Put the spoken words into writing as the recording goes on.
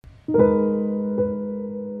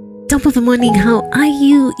Top of the morning, how are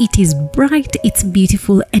you? It is bright, it's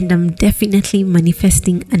beautiful, and I'm definitely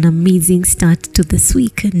manifesting an amazing start to this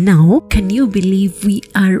week. Now, can you believe we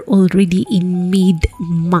are already in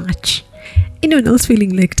mid-March? Anyone else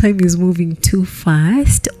feeling like time is moving too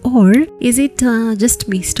fast? Or is it just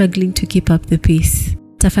me struggling to keep up the pace?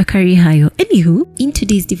 Tafakari hayo. Anywho, in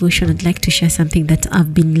today's devotion, I'd like to share something that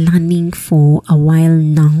I've been learning for a while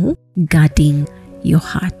now: guarding your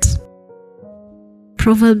heart.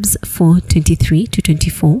 Proverbs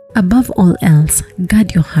 4:23-24. Above all else,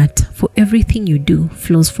 guard your heart, for everything you do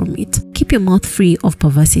flows from it. Keep your mouth free of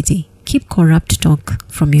perversity. Keep corrupt talk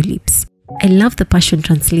from your lips. I love the Passion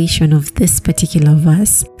Translation of this particular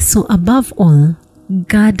verse. So above all,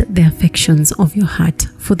 guard the affections of your heart,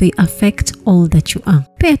 for they affect all that you are.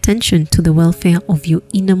 Pay attention to the welfare of your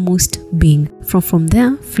innermost being, for from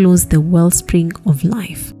there flows the wellspring of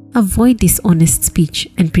life. Avoid dishonest speech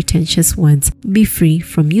and pretentious words. Be free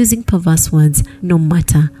from using perverse words, no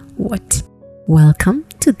matter what. Welcome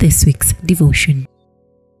to this week's devotion.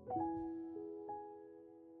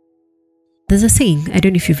 There's a saying, I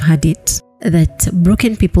don't know if you've heard it, that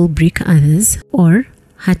broken people break others, or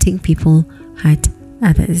hurting people hurt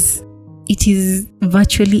others. It is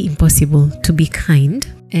virtually impossible to be kind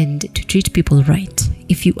and to treat people right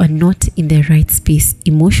if you are not in the right space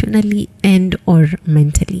emotionally and or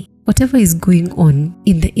mentally. Whatever is going on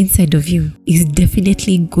in the inside of you is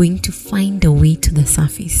definitely going to find a way to the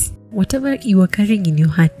surface. Whatever you are carrying in your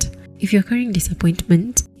heart, if you're carrying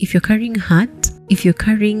disappointment, if you're carrying hurt, if you're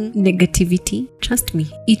carrying negativity, trust me,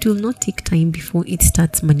 it will not take time before it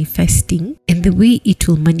starts manifesting. And the way it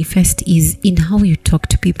will manifest is in how you talk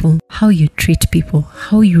to people, how you treat people,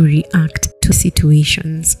 how you react to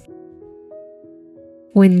situations.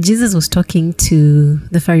 When Jesus was talking to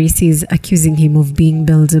the Pharisees, accusing him of being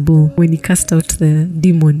Beelzebul, when he cast out the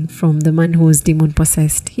demon from the man who was demon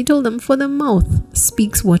possessed, he told them, for the mouth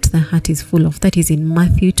speaks what the heart is full of. That is in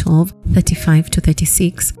Matthew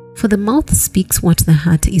 12:35-36. For the mouth speaks what the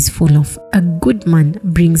heart is full of. A good man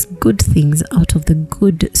brings good things out of the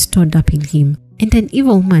good stored up in him, and an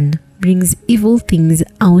evil man brings evil things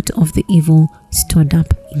out of the evil stored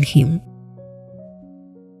up in him.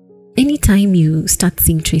 Anytime you start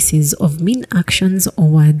seeing traces of mean actions or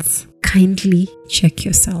words, kindly check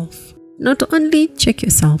yourself. Not only check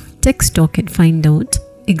yourself, take stock and find out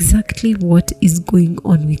exactly what is going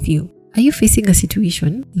on with you. Are you facing a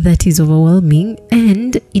situation that is overwhelming,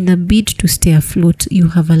 and in a bid to stay afloat, you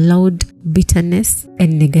have allowed bitterness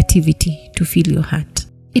and negativity to fill your heart?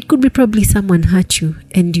 It could be probably someone hurt you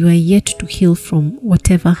and you are yet to heal from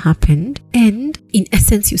whatever happened, and in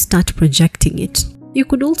essence you start projecting it. You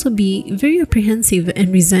could also be very apprehensive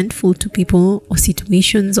and resentful to people or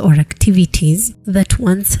situations or activities that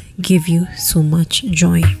once gave you so much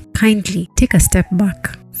joy. Kindly take a step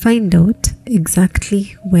back. Find out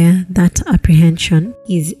exactly where that apprehension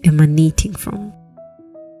is emanating from.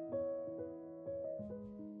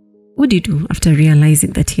 What do you do after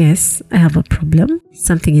realizing that, yes, I have a problem,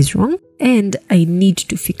 something is wrong, and I need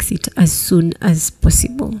to fix it as soon as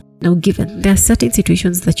possible? Now, given there are certain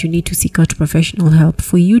situations that you need to seek out professional help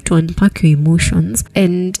for you to unpack your emotions,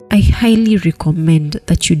 and I highly recommend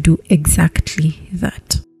that you do exactly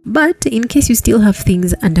that. But in case you still have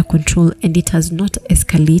things under control and it has not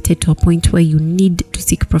escalated to a point where you need to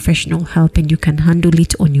seek professional help and you can handle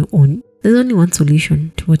it on your own, there's only one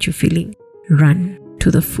solution to what you're feeling. Run to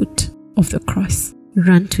the foot of the cross.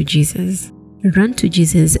 Run to Jesus. Run to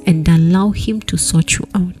Jesus and allow him to sort you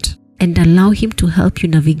out, and allow him to help you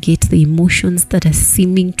navigate the emotions that are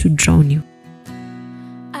seeming to drown you.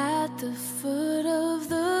 At the foot of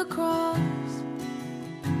the cross,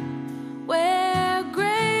 where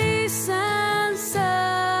grace and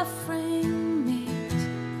suffering meet,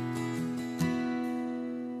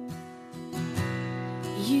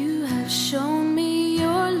 you have shown me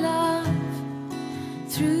your love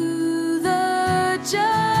through the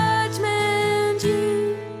judgment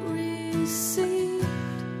you received,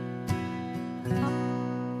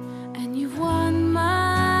 and you've won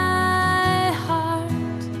my heart.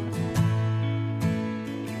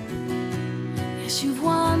 Yes, you've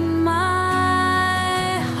won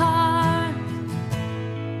my heart.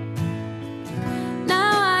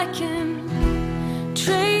 Now I can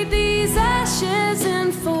trade these ashes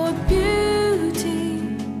in for beauty,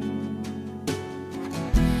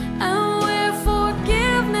 and wear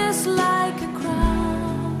forgiveness like a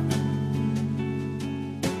crown,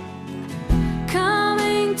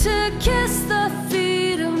 coming to kiss the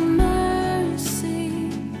feet of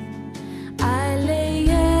mercy. I lay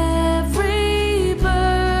every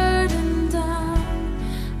burden down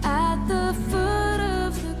at the foot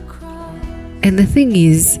of the cross. And the thing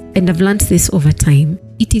is, and I've learned this over time,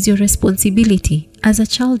 it is your responsibility as a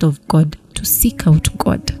child of God to seek out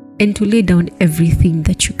God and to lay down everything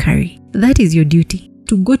that you carry. That is your duty.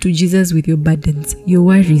 To go to Jesus with your burdens, your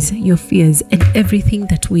worries, your fears, and everything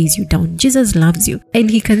that weighs you down. Jesus loves you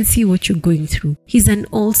and he can see what you're going through. He's an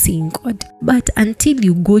all-seeing God. But until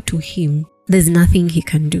you go to him, there's nothing he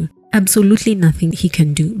can do. Absolutely nothing he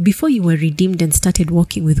can do. Before you were redeemed and started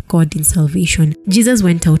walking with God in salvation, Jesus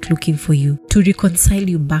went out looking for you to reconcile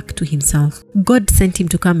you back to himself. God sent him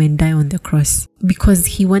to come and die on the cross because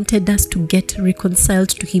he wanted us to get reconciled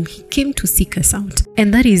to him. He came to seek us out.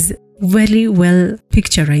 And that is very well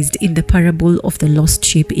picturized in the parable of the lost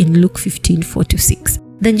sheep in Luke 15:4-6.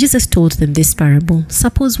 Then Jesus told them this parable.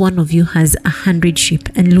 Suppose one of you has 100 sheep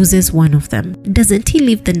and loses one of them. Doesn't he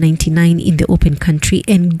leave the 99 in the open country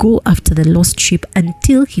and go after the lost sheep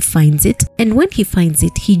until he finds it? And when he finds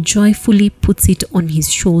it, he joyfully puts it on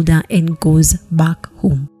his shoulder and goes back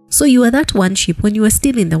home. So you are that one sheep. When you were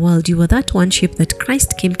still in the world, you were that one sheep that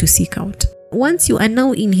Christ came to seek out. Once you are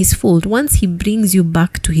now in his fold, once he brings you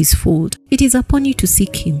back to his fold, it is upon you to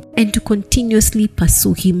seek him and to continuously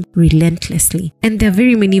pursue him relentlessly. And there are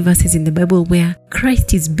very many verses in the Bible where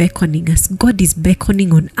Christ is beckoning us. God is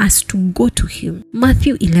beckoning on us to go to him.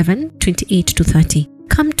 Matthew 11:28-30.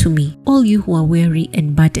 Come to me, all you who are weary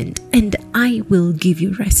and burdened, and I will give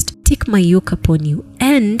you rest. Take my yoke upon you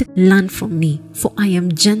and learn from me, for I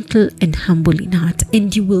am gentle and humble in heart,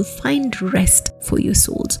 and you will find rest for your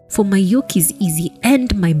souls. For my yoke is easy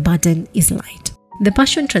and my burden is light. The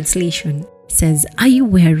Passion Translation says, are you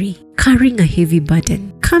weary, carrying a heavy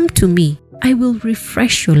burden? Come to me. I will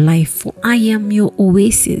refresh your life, for I am your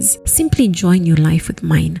oasis. Simply join your life with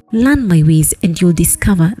mine. Learn my ways and you'll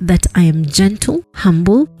discover that I am gentle,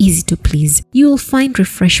 humble, easy to please. You will find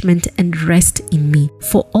refreshment and rest in me,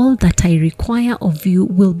 for all that I require of you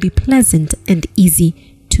will be pleasant and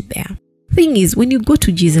easy to bear. Thing is, when you go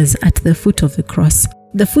to Jesus at the foot of the cross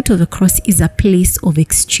is a place of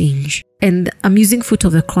exchange. And I'm using foot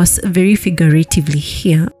of the cross very figuratively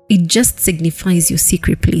here. It just signifies your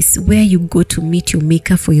secret place where you go to meet your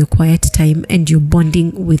maker for your quiet time and your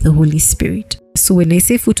bonding with the Holy Spirit. So when I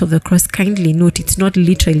say foot of the cross, kindly note it's not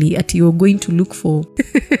literally at you're going to look for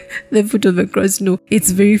the foot of the cross. No,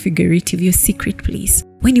 it's very figurative, your secret place.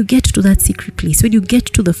 When you get to that secret place, when you get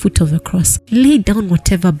to the foot of the cross, lay down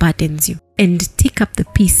whatever burdens you and take up the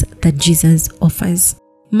peace that Jesus offers.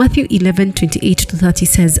 Matthew 11:28-30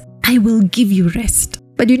 says, I will give you rest.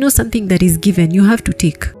 But you know something that is given, you have to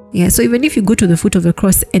take. Yeah, so even if you go to the foot of the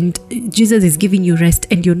cross and Jesus is giving you rest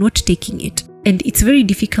and you're not taking it, and it's very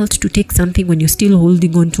difficult to take something when you're still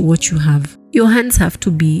holding on to what you have. Your hands have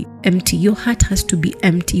to be empty. Your heart has to be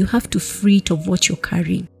empty. You have to free it of what you're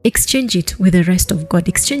carrying. Exchange it with the rest of God.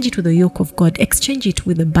 Exchange it with the yoke of God. Exchange it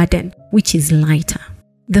with the burden, which is lighter.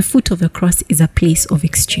 The foot of the cross is a place of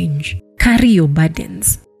exchange. Carry your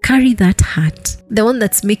burdens. Carry that heart. The one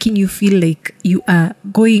that's making you feel like you are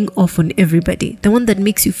going off on everybody. The one that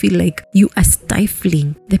makes you feel like you are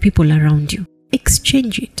stifling the people around you.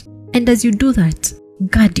 Exchange it. And as you do that,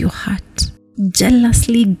 guard your heart.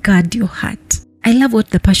 Jealously guard your heart. I love what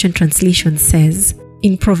the Passion Translation says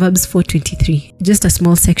in Proverbs 4:23. Just a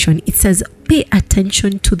small section. It says, pay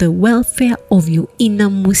attention to the welfare of your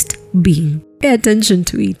innermost being. Pay attention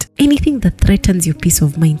to it. Anything that threatens your peace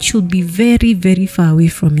of mind should be very, very far away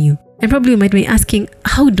from you. And probably you might be asking,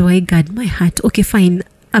 how do I guard my heart? Okay, fine.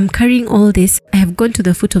 I'm carrying all this. I have gone to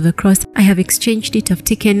the foot of the cross. I have exchanged it. I've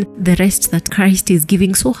taken the rest that Christ is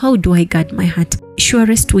giving. So how do I guard my heart?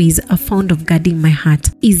 Surest ways I've found of guarding my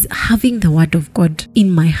heart is having the word of God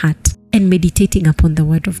in my heart and meditating upon the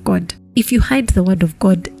word of God. If you hide the word of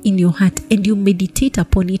God in your heart and you meditate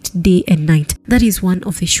upon it day and night, that is one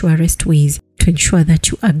of the surest ways to ensure that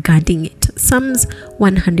you are guarding it. Psalms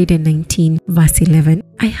 119 verse 11.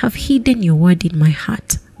 I have hidden your word in my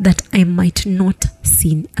heart that I might not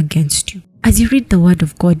sin against you. As you read the word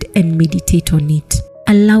of God and meditate on it,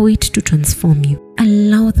 allow it to transform you.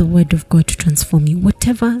 Allow the word of God to transform you.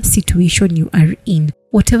 Whatever situation you are in,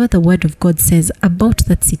 whatever the word of God says about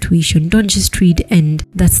that situation, don't just read and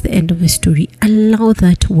that's the end of the story. Allow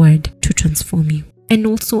that word to transform you. And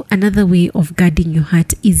also another way of guarding your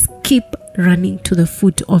heart is keep running to the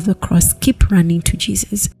foot of the cross. Keep running to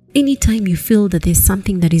Jesus. Anytime you feel that there's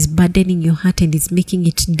something that is burdening your heart and is making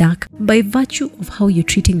it dark, by virtue of how you're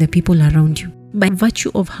treating the people around you, by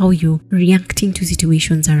virtue of how you're reacting to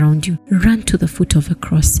situations around you, run to the foot of the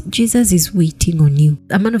cross. Jesus is waiting on you.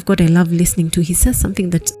 A man of God I love listening to, he says something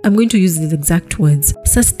that I'm going to use these exact words.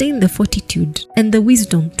 Sustain the fortitude and the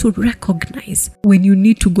wisdom to recognize when you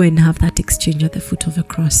need to go and have that exchange at the foot of the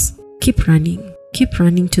cross. Keep running. Keep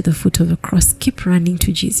running to the foot of the cross. Keep running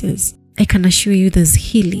to Jesus. I can assure you there's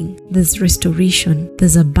healing, there's restoration,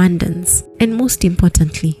 there's abundance, and most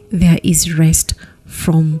importantly, there is rest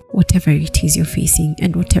from whatever it is you're facing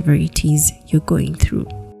and whatever it is you're going through.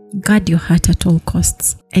 Guard your heart at all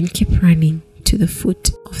costs and keep running to the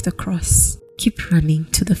foot of the cross. Keep running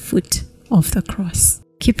to the foot of the cross.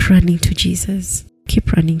 Keep running to Jesus.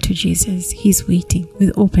 Keep running to Jesus. He's waiting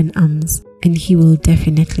with open arms, and he will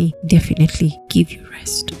definitely give you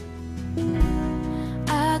rest.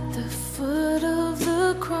 At the foot of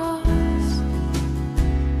the cross,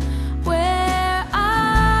 where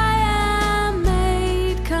I am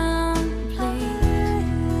made complete.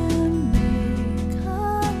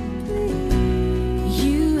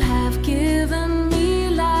 You have given me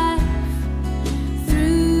life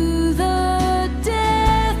through the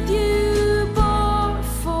death you bore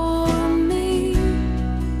for me.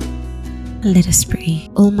 Let us pray.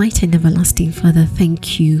 Almighty and everlasting Father,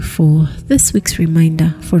 thank you for this week's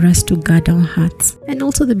reminder for us to guard our hearts, and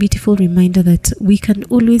also the beautiful reminder that we can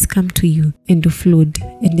always come to you and offload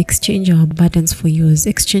and exchange our burdens for yours,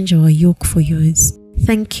 exchange our yoke for yours.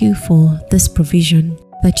 Thank you for this provision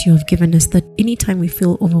that you have given us, that anytime we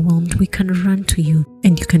feel overwhelmed, we can run to you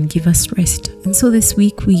and you can give us rest. And so this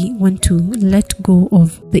week we want to let go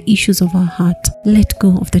of the issues of our heart, let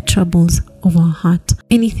go of the troubles of our heart.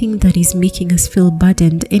 Anything that is making us feel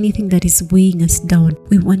burdened, anything that is weighing us down,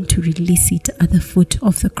 we want to release it at the foot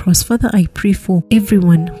of the cross. Father, I pray for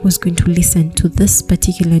everyone who's going to listen to this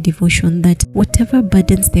particular devotion, that whatever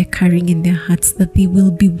burdens they're carrying in their hearts, that they will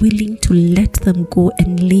be willing to let them go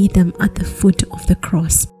and lay them at the foot of the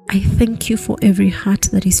cross. I thank you for every heart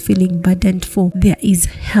that is feeling burdened, for there is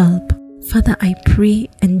help. Father, I pray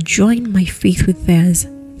and join my faith with theirs,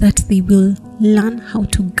 that they will learn how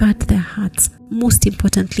to guard their hearts, most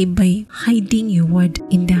importantly by hiding your word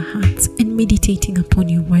in their hearts and meditating upon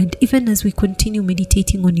your word. Even as we continue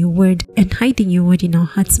meditating on your word and hiding your word in our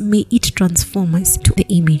hearts, may it transform us to the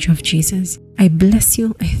image of Jesus. I bless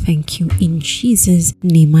you. I thank you. In Jesus'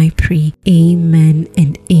 name I pray. Amen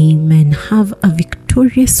and amen. Have a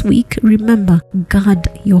victorious week. Remember, guard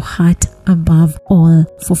your heart above all,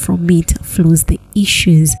 for from it flows the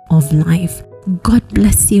issues of life. God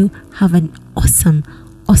bless you. Have an awesome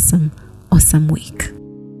week.